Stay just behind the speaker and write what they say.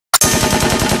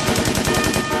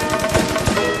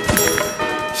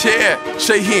Yeah,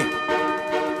 Jay Hen.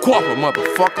 Gwoppa,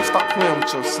 motherfucker. Stop playing with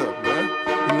yourself, man.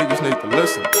 You niggas need to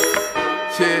listen.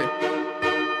 Yeah.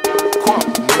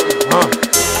 Gwoppa, nigga.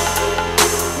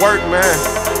 Work, man.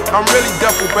 I'm really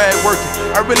duffel bag working.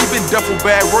 I really been duffel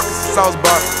bag working since I was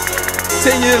about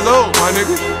 10 years old, my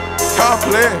nigga. Y'all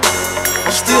playing.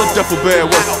 I'm still duffel bag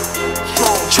working.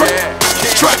 From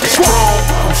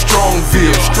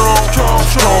Strongville,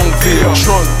 Strongville,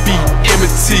 trunk beat,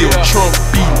 Emmett Till, trunk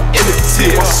beat, Emmett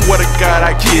Till. I swear to God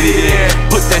I get it in.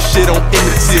 Put that shit on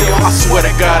Emmett Till. I swear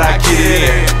to God I get it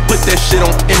in. Put that shit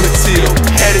on Emmett Till.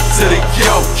 Headed to the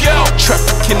yo,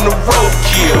 traffic in the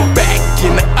roadkill. Back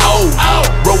in the O,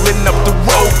 rolling up the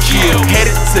roadkill.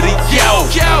 Headed to the yo,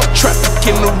 traffic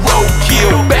in the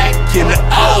roadkill. Back in the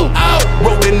O,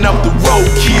 rolling up the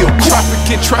roadkill.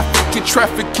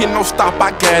 Traffic, no stop,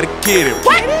 I gotta get it.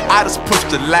 I just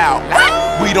pushed it loud.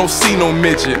 We don't see no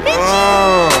midget.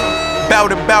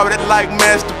 Bout it like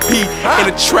Master P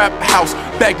in a trap house,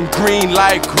 back in green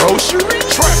like grocery.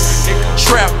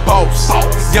 Trap boss,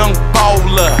 young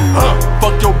baller.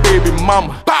 Fuck your baby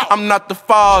mama, I'm not the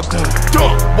father.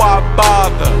 Why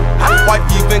bother? Why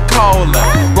even call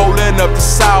her? Rolling up the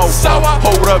sour.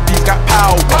 Hold up, you got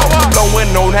power.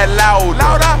 Blowing on that loud.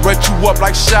 Rut you up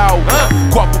like shower.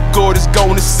 Gwoppa good is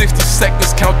going in 60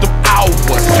 seconds, count them hours.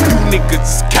 You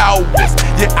niggas cowards.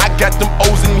 Yeah, I got them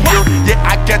O's in here. Yeah,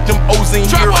 I got them O's in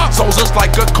here. So just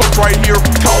like a coach right here.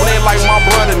 Call in like my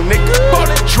brother, nigga.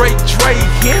 Jay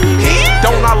Hen.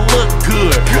 Don't I look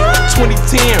good?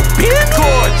 2010, bitch.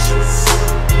 Gorgeous.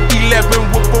 11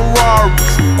 with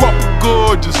Ferraris. Gwoppa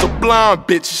gorgeous, a blonde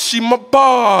bitch. She my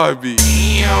Barbie.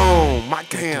 Damn, my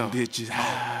damn bitches.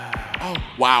 Oh,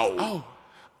 wow.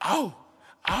 Oh.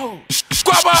 From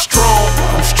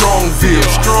Strongville,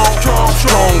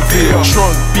 Strongville,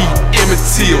 trunk beat, Emmett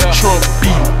Till, trunk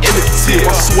beat, Emmett Till.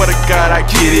 I swear to God I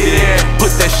get it in.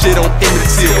 Put that shit on Emmett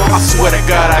Till. I swear to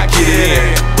God I get it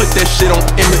in. Put that shit on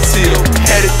Emmett Till.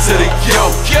 Headed to the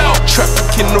yo,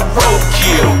 traffic in the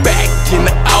roadkill. Back in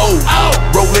the O,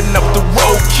 rolling up the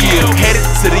roadkill. Headed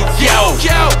to the yo,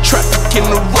 traffic in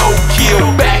the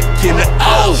roadkill. Back in the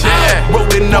O,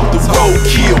 rolling up the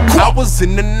roadkill. I was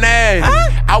in the natty.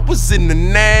 I was in the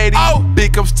natty.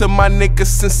 Big ups to my nigga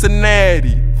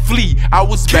Cincinnati. Flee, I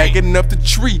was bagging up the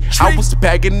tree. I was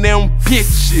bagging them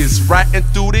bitches, riding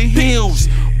through the hills,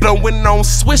 blowing on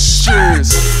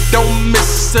swishers. Don't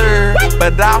miss her,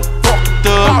 but I fucked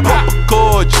up. Gwoppa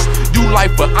gorgeous, you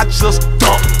like her, I just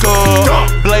dumped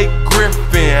her. Blake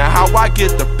Griffin, how I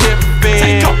get the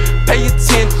pimpin'. Pay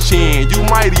attention, you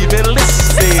might even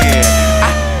listen. I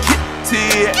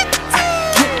get it.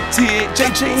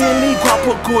 Jay Hen,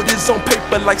 Gwoppa gorgeous on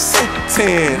paper like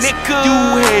sentence.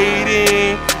 You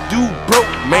hating, you broke,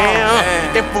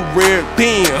 man. Infrared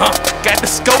beam, got the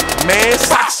scope, man.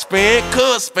 Sox fan,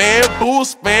 cuz fan,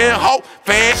 Bulls fan, Hope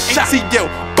fan, ATL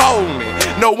bowling.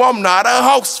 No, I'm not a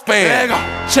host fan.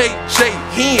 Jay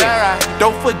Hen,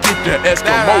 don't forget the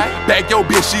Eskimo. Back your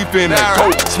bitch, she finna go.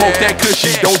 Smoke that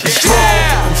cushy, don't be strong.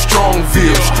 From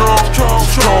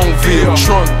Strongville,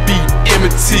 trunk beat,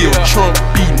 Emmett Till, trunk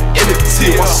beat, Emmett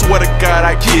Till. I swear to God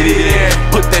I get it in.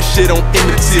 Put that shit on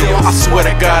Emmett Till. I swear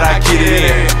to God I get it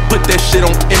in. Put that shit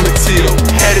on Emmett Till.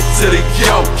 Headed to the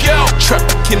yo,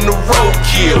 traffic in the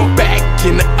roadkill. Back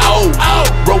in the O,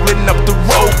 rolling up the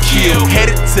roadkill.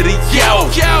 Headed to the yo,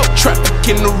 traffic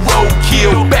in the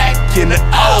roadkill. Back in the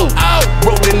O,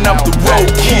 rolling up the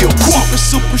roadkill. Gwoppa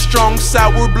super strong,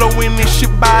 sour, blowing this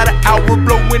shit by the hour,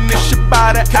 blowing this shit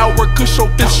by the hour. Kush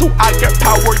official, I get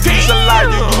power. Use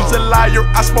a liar.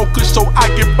 I smoke kush so I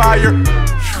get fired.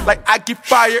 Like I get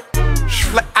fired.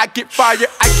 Like I get fired,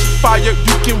 I keep fire.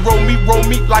 You can roll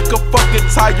me like a fucking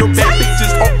tire. Bad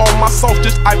bitches on all my songs,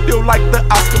 just I feel like the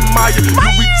Oscar Mayer.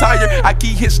 You retire, I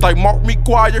keep hits like Mark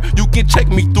McGuire. You can check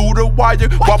me through the wire.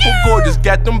 Gwoppa gorgeous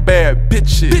got them bad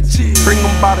bitches. Bring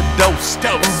them by the dose,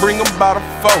 and bring them by the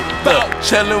foe.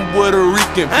 Chillin' with a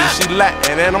Rican bitch, she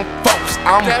Latin and I'm folks.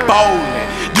 I'm bowling.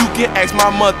 You can ask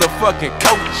my motherfucking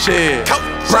coach,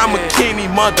 Brian McKinney,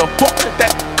 motherfucker,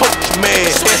 that coach man.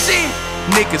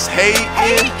 Niggas hating,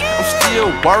 I'm still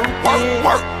working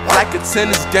like a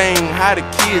tennis game, how the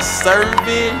kids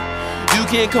serving. You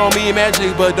can call me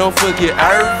Magic, but don't forget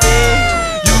Irvin.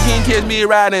 You can catch me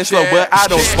riding slow, but I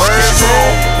don't swerve.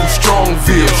 From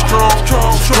Strongville,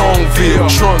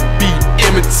 trunk beat,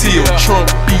 Emmett Till, trunk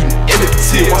beat, Emmett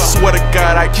Till. I swear to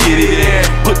God I get it in.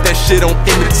 Put that shit on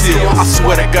Emmett Till. I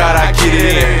swear to God I get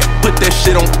it in. Put that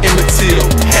shit on Emmett Till.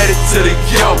 Headed to the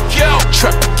yo,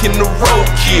 traffic in the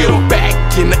roadkill. Back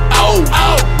in the O,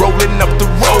 rolling up the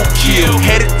roadkill.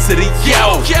 Headed to the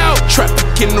yo,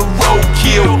 traffic in the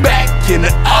roadkill. Back in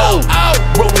the O.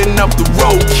 Rolling up the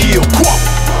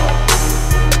roadkill.